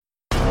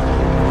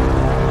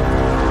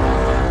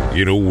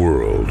In a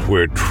world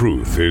where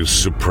truth is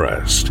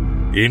suppressed,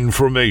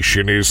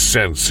 information is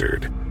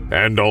censored,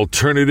 and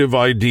alternative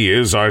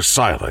ideas are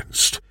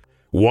silenced,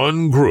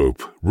 one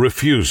group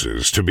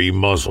refuses to be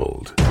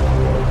muzzled.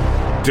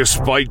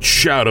 Despite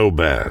shadow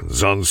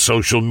bans on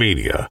social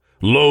media,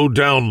 low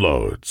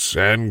downloads,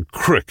 and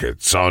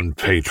crickets on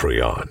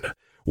Patreon,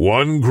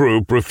 one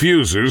group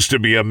refuses to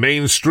be a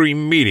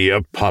mainstream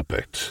media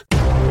puppet.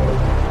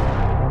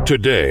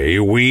 Today,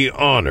 we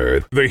honor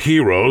the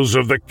heroes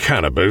of the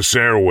cannabis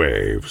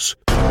airwaves.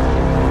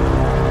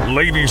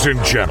 Ladies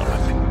and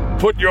gentlemen,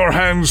 put your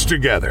hands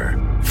together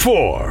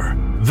for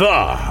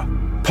the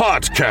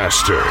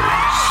Podcasters.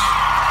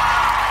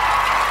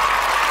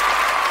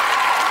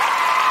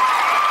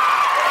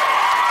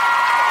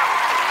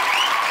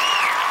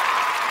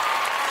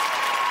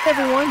 Hey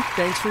everyone,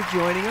 thanks for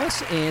joining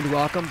us and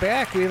welcome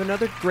back. We have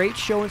another great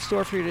show in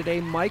store for you today.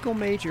 Michael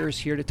Major is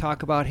here to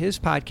talk about his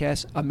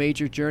podcast, A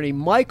Major Journey.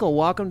 Michael,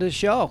 welcome to the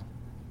show.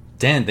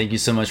 Dan, thank you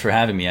so much for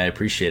having me. I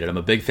appreciate it. I'm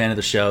a big fan of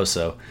the show,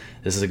 so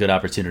this is a good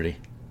opportunity.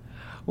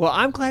 Well,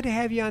 I'm glad to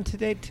have you on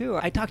today, too.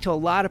 I talk to a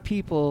lot of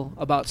people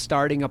about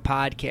starting a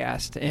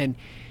podcast, and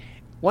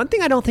one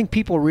thing I don't think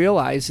people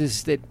realize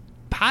is that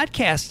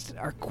podcasts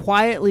are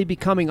quietly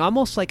becoming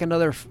almost like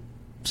another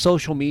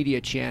social media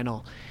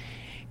channel.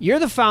 You're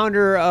the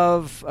founder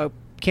of a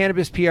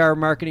cannabis PR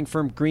marketing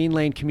firm, Green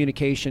Lane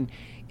Communication,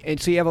 and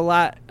so you have a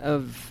lot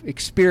of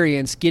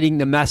experience getting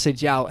the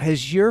message out.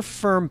 Has your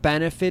firm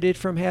benefited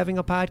from having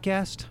a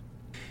podcast?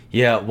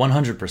 Yeah,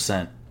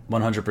 100%.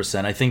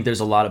 100%. I think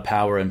there's a lot of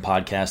power in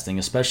podcasting,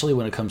 especially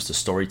when it comes to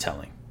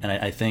storytelling. And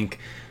I think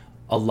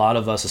a lot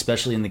of us,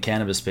 especially in the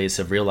cannabis space,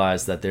 have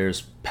realized that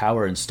there's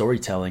power in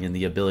storytelling and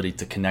the ability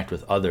to connect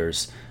with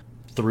others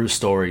through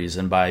stories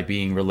and by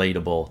being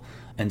relatable.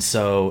 And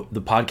so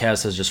the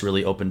podcast has just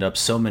really opened up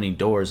so many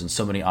doors and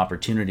so many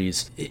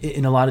opportunities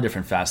in a lot of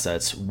different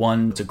facets.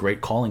 One, it's a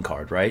great calling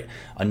card, right?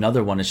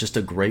 Another one is just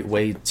a great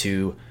way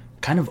to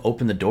kind of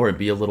open the door and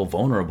be a little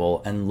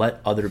vulnerable and let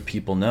other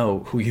people know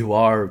who you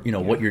are,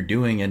 what you're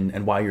doing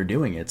and why you're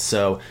doing it.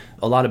 So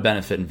a lot of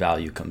benefit and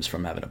value comes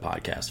from having a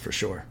podcast for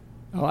sure.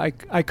 Oh, I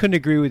couldn't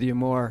agree with you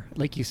more.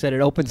 Like you said,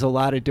 it opens a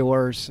lot of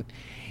doors.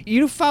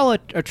 You follow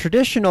a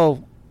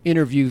traditional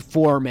interview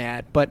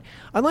format, but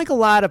unlike a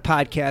lot of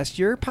podcasts,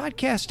 your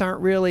podcasts aren't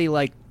really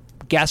like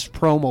guest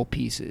promo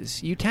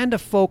pieces. You tend to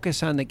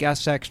focus on the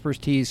guest's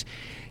expertise.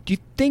 Do you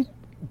think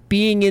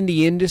being in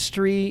the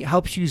industry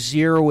helps you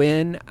zero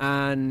in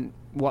on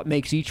what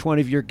makes each one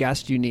of your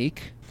guests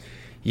unique?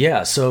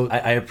 Yeah, so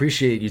I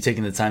appreciate you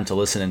taking the time to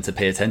listen and to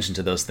pay attention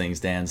to those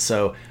things, Dan.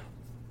 So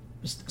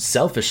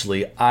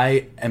selfishly,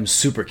 I am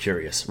super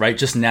curious, right?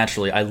 Just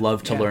naturally, I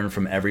love to learn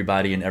from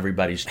everybody and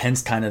everybody's,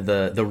 hence kind of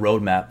the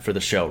roadmap for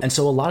the show. And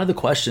so a lot of the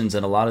questions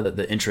and a lot of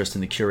the interest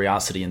and the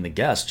curiosity in the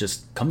guests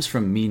just comes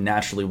from me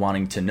naturally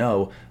wanting to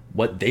know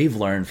what they've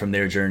learned from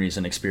their journeys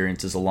and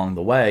experiences along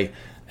the way.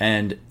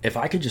 And if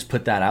I could just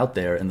put that out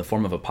there in the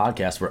form of a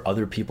podcast where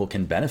other people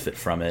can benefit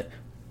from it,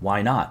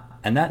 why not?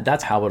 And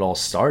that's how it all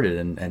started.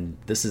 And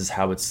this is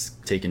how it's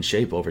taken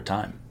shape over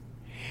time.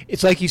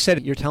 It's like you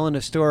said, you're telling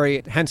a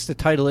story, hence the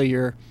title of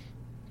your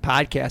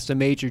podcast, A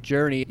Major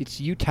Journey.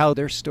 It's you tell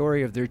their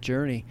story of their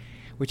journey,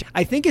 which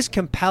I think is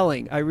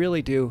compelling. I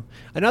really do.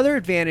 Another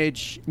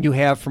advantage you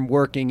have from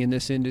working in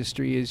this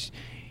industry is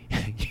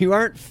you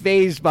aren't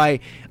fazed by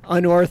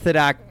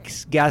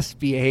unorthodox guest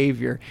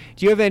behavior.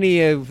 Do you have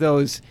any of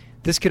those,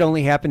 this could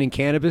only happen in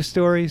cannabis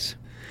stories?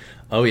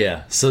 Oh,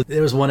 yeah. So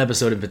there was one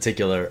episode in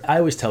particular. I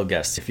always tell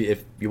guests,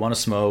 if you want to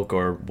smoke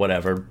or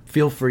whatever,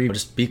 feel free,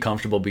 just be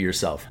comfortable, be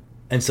yourself.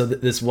 And so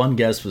this one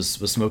guest was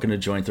smoking a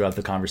joint throughout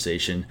the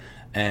conversation,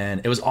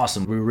 and it was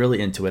awesome. We were really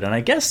into it. And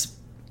I guess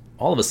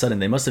all of a sudden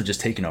they must have just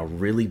taken a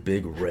really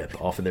big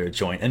rip off of their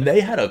joint, and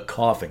they had a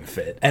coughing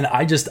fit. And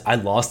I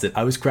lost it.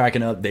 I was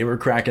cracking up. They were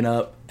cracking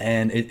up.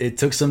 And it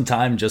took some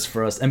time just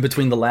for us. And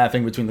between the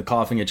laughing, between the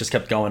coughing, it just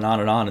kept going on.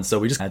 And so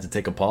we just had to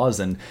take a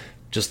pause and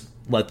just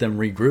let them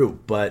regroup.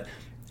 But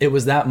it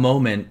was that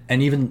moment.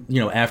 And even,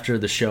 after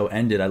the show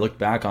ended, I looked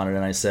back on it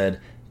and I said,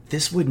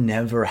 this would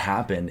never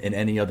happen in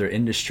any other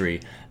industry.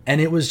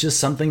 And it was just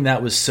something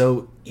that was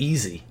so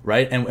easy,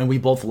 right? And we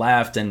both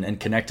laughed and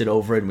connected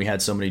over it, and we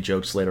had so many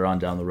jokes later on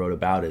down the road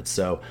about it.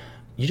 So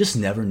you just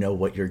never know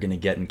what you're going to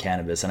get in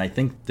cannabis. And I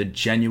think the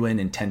genuine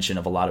intention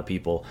of a lot of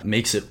people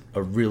makes it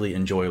a really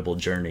enjoyable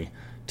journey,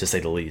 to say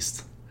the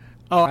least.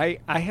 Oh, I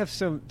have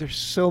there's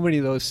so many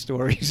of those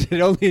stories,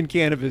 and only in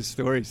cannabis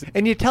stories.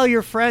 And you tell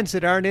your friends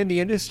that aren't in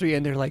the industry,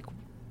 and they're like,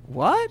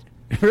 what?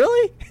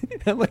 Really?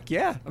 I'm like,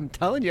 yeah, I'm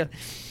telling you.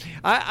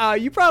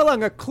 You brought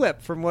along a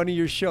clip from one of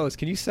your shows.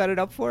 Can you set it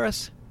up for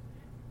us?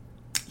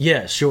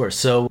 Yeah, sure.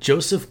 So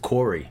Joseph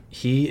Corey,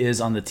 he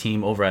is on the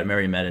team over at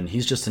MaryMed, and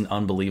he's just an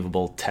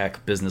unbelievable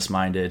tech,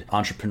 business-minded,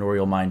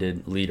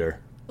 entrepreneurial-minded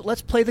leader.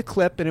 Let's play the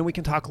clip, and then we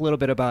can talk a little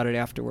bit about it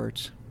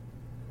afterwards.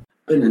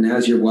 And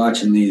as you're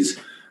watching these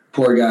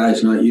poor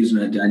guys not using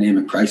a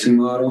dynamic pricing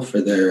model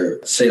for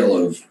their sale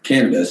of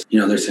cannabis,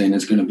 they're saying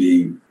it's going to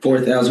be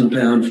 4,000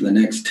 a pound for the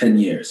next 10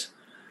 years.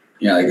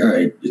 You're like, all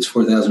right, it's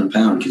 4,000 a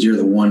pound because you're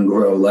the one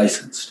grow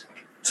licensed.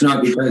 It's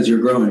not because you're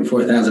growing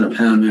 4,000 a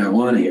pound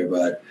marijuana here,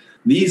 but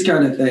these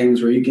kind of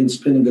things where you can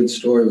spin a good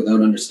story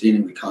without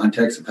understanding the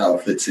context of how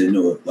it fits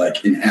into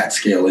like an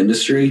at-scale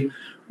industry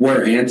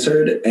were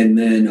answered. And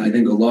then I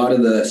think a lot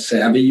of the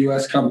savvy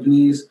U.S.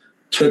 companies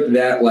took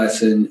that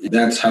lesson.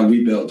 That's how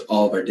we built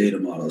all of our data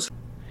models.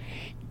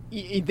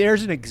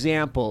 There's an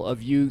example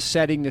of you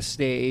setting the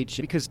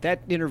stage, because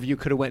that interview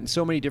could have went in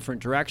so many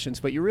different directions,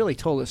 but you really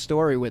told a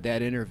story with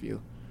that interview.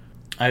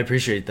 I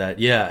appreciate that.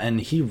 Yeah,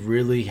 and he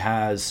really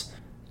has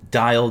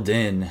dialed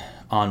in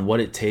on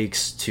what it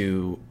takes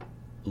to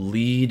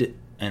lead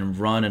and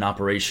run an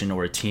operation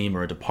or a team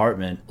or a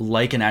department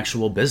like an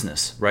actual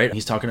business, right?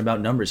 He's talking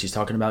about numbers. He's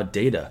talking about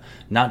data,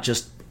 not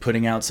just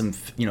putting out some,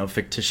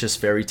 fictitious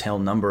fairy tale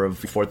number of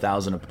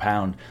 4,000 a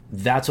pound.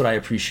 That's what I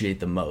appreciate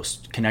the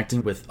most.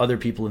 Connecting with other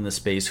people in the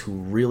space who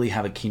really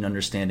have a keen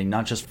understanding,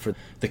 not just for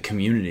the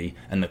community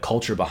and the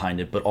culture behind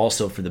it, but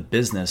also for the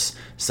business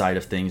side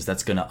of things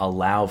that's going to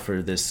allow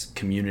for this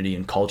community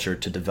and culture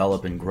to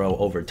develop and grow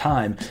over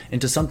time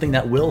into something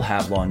that will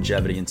have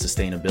longevity and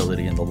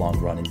sustainability in the long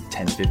run in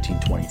 10,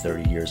 15, 20,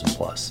 30 years and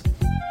plus.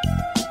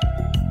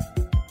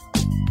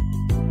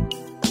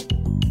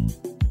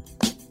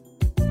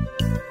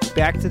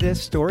 Back to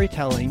this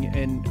storytelling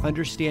and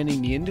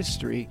understanding the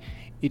industry,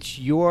 it's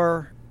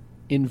your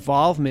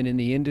involvement in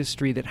the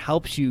industry that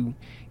helps you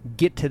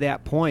get to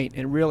that point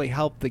and really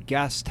help the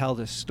guests tell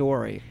the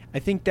story. I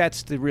think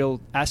that's the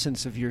real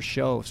essence of your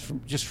shows,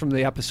 from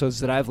the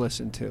episodes that I've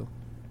listened to.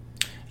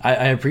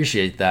 I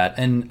appreciate that.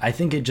 And I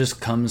think it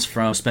just comes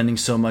from spending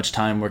so much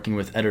time working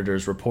with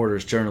editors,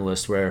 reporters,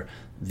 journalists, where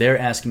they're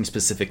asking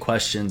specific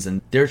questions and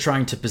they're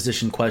trying to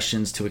position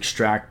questions to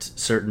extract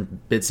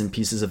certain bits and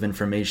pieces of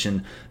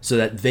information so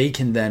that they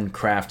can then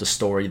craft a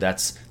story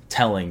that's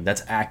telling,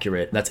 that's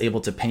accurate, that's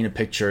able to paint a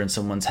picture in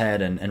someone's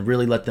head and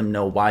really let them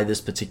know why this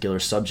particular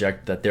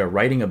subject that they're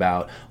writing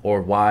about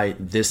or why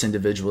this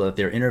individual that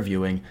they're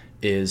interviewing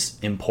is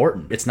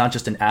important. It's not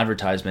just an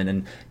advertisement.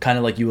 And kind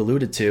of like you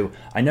alluded to,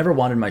 I never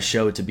wanted my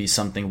show to be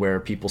something where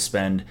people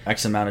spend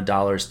X amount of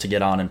dollars to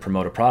get on and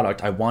promote a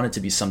product. I want it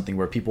to be something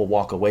where people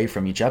walk away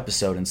from each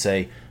episode and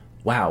say,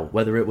 wow,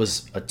 whether it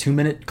was a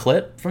 2-minute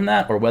clip from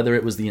that or whether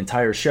it was the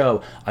entire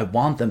show, I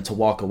want them to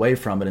walk away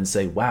from it and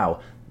say,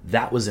 wow,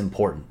 that was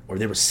important, or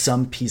there was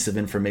some piece of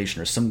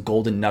information or some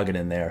golden nugget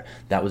in there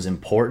that was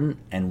important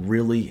and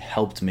really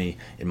helped me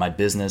in my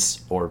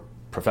business or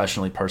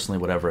professionally, personally,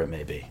 whatever it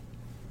may be.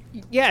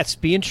 Yeah, it's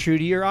being true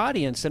to your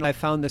audience. And I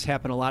found this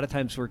happen a lot of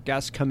times where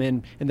guests come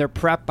in and they're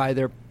prepped by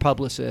their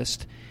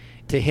publicist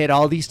to hit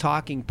all these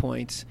talking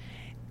points.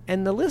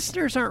 And the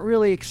listeners aren't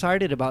really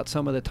excited about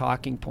some of the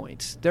talking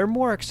points. They're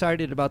more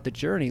excited about the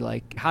journey,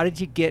 like, how did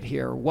you get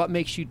here? What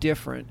makes you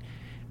different?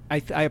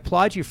 I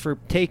applaud you for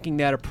taking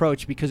that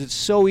approach, because it's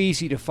so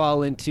easy to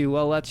fall into,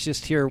 well, let's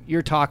just hear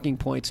your talking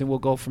points and we'll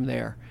go from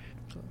there.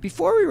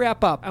 Before we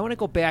wrap up, I want to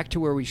go back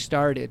to where we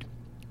started.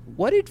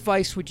 What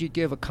advice would you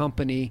give a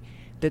company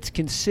that's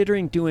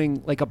considering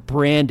doing like a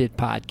branded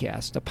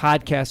podcast, a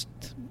podcast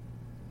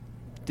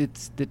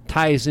that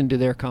ties into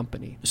their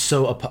company?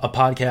 So a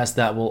podcast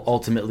that will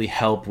ultimately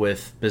help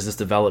with business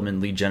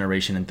development, lead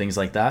generation, and things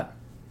like that?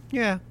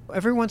 Yeah.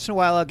 Every once in a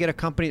while, I'll get a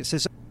company that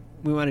says,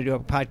 we want to do a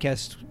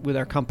podcast with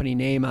our company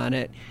name on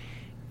it.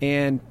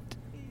 And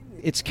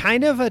it's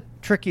kind of a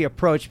tricky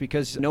approach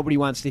because nobody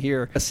wants to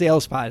hear a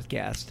sales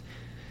podcast.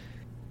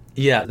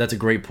 Yeah, that's a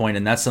great point.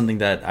 And that's something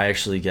that I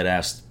actually get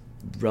asked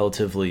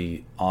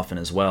relatively often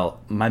as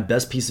well. My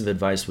best piece of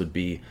advice would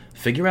be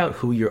figure out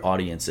who your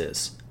audience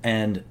is.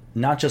 And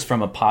not just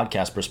from a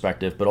podcast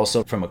perspective, but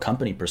also from a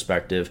company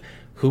perspective,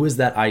 who is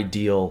that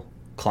ideal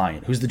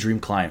client? Who's the dream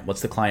client?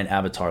 What's the client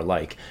avatar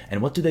like?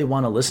 And what do they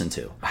want to listen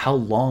to? How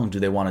long do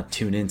they want to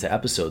tune into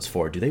episodes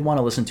for? Do they want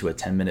to listen to a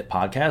 10-minute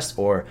podcast,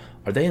 or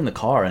are they in the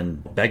car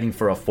and begging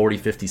for a 40,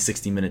 50,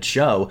 60-minute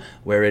show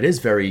where it is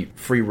very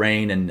free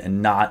reign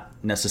and not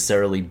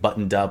necessarily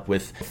buttoned up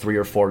with 3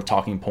 or 4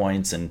 talking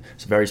points and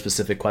very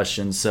specific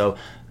questions? So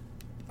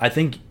I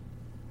think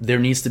there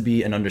needs to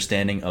be an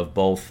understanding of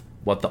both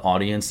what the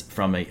audience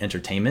from an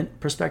entertainment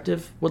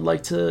perspective would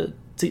like to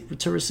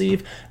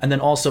receive, and then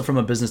also from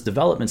a business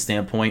development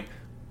standpoint,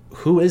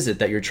 who is it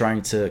that you're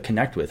trying to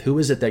connect with? Who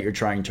is it that you're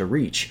trying to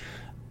reach?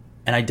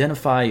 And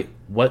identify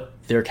what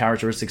their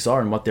characteristics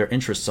are and what their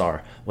interests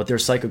are, what their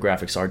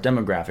psychographics are,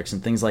 demographics,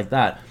 and things like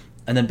that.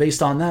 And then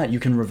based on that, you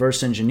can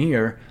reverse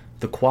engineer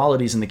the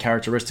qualities and the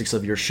characteristics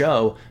of your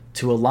show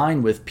to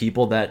align with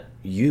people that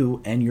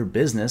you and your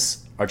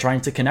business are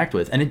trying to connect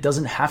with. And it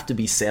doesn't have to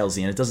be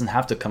salesy, and it doesn't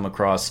have to come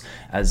across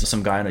as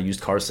some guy on a used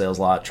car sales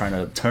lot trying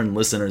to turn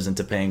listeners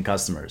into paying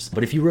customers.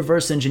 But if you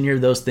reverse engineer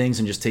those things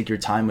and just take your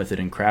time with it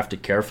and craft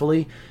it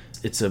carefully,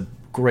 it's a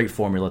great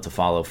formula to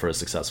follow for a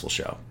successful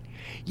show.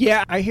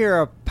 Yeah, I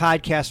hear a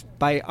podcast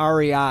by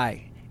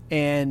REI,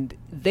 and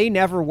they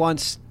never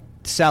once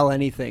sell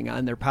anything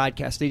on their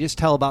podcast. They just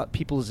tell about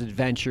people's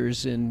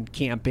adventures in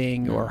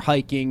camping or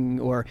hiking,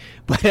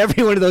 but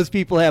every one of those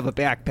people have a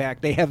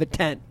backpack, they have a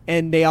tent,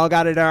 and they all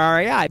got it at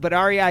REI. But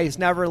REI is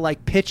never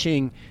like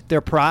pitching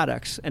their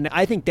products, and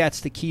I think that's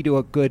the key to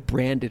a good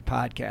branded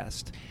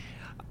podcast.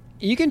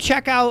 You can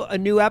check out a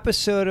new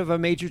episode of A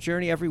Major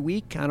Journey every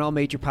week on all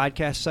major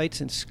podcast sites,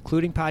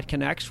 including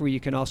PodConnects, where you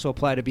can also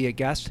apply to be a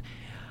guest.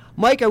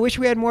 Mike, I wish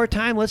we had more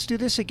time. Let's do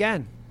this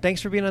again.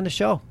 Thanks for being on the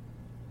show.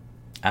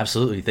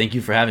 Absolutely. Thank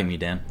you for having me,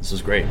 Dan. This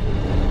was great.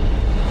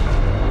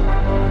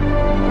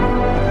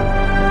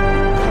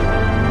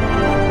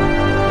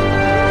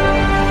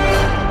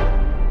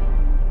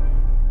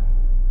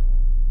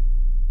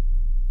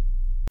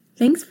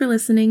 Thanks for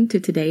listening to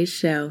today's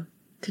show.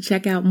 To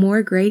check out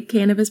more great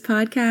cannabis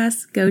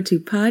podcasts, go to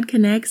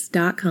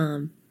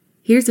podconnects.com.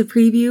 Here's a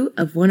preview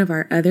of one of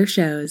our other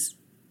shows.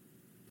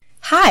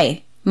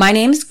 Hi, my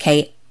name's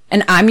Kate,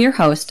 and I'm your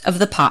host of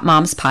the Pop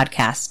Moms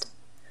Podcast.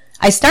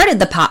 I started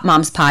the Pop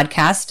Moms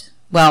Podcast,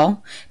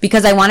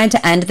 because I wanted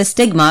to end the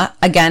stigma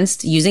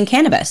against using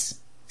cannabis,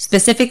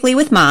 specifically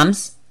with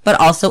moms, but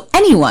also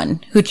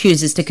anyone who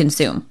chooses to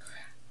consume.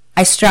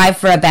 I strive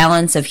for a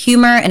balance of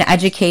humor and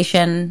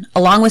education,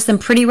 along with some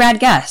pretty rad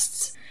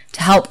guests,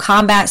 to help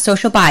combat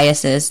social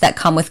biases that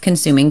come with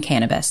consuming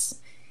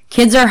cannabis.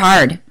 Kids are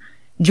hard.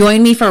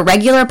 Join me for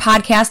regular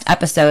podcast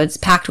episodes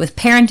packed with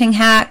parenting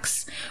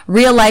hacks,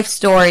 real-life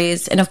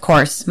stories, and of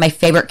course, my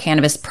favorite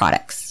cannabis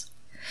products.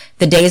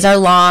 The days are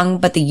long,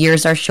 but the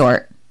years are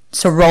short.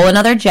 So roll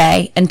another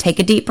J and take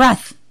a deep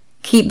breath.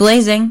 Keep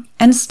blazing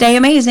and stay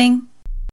amazing.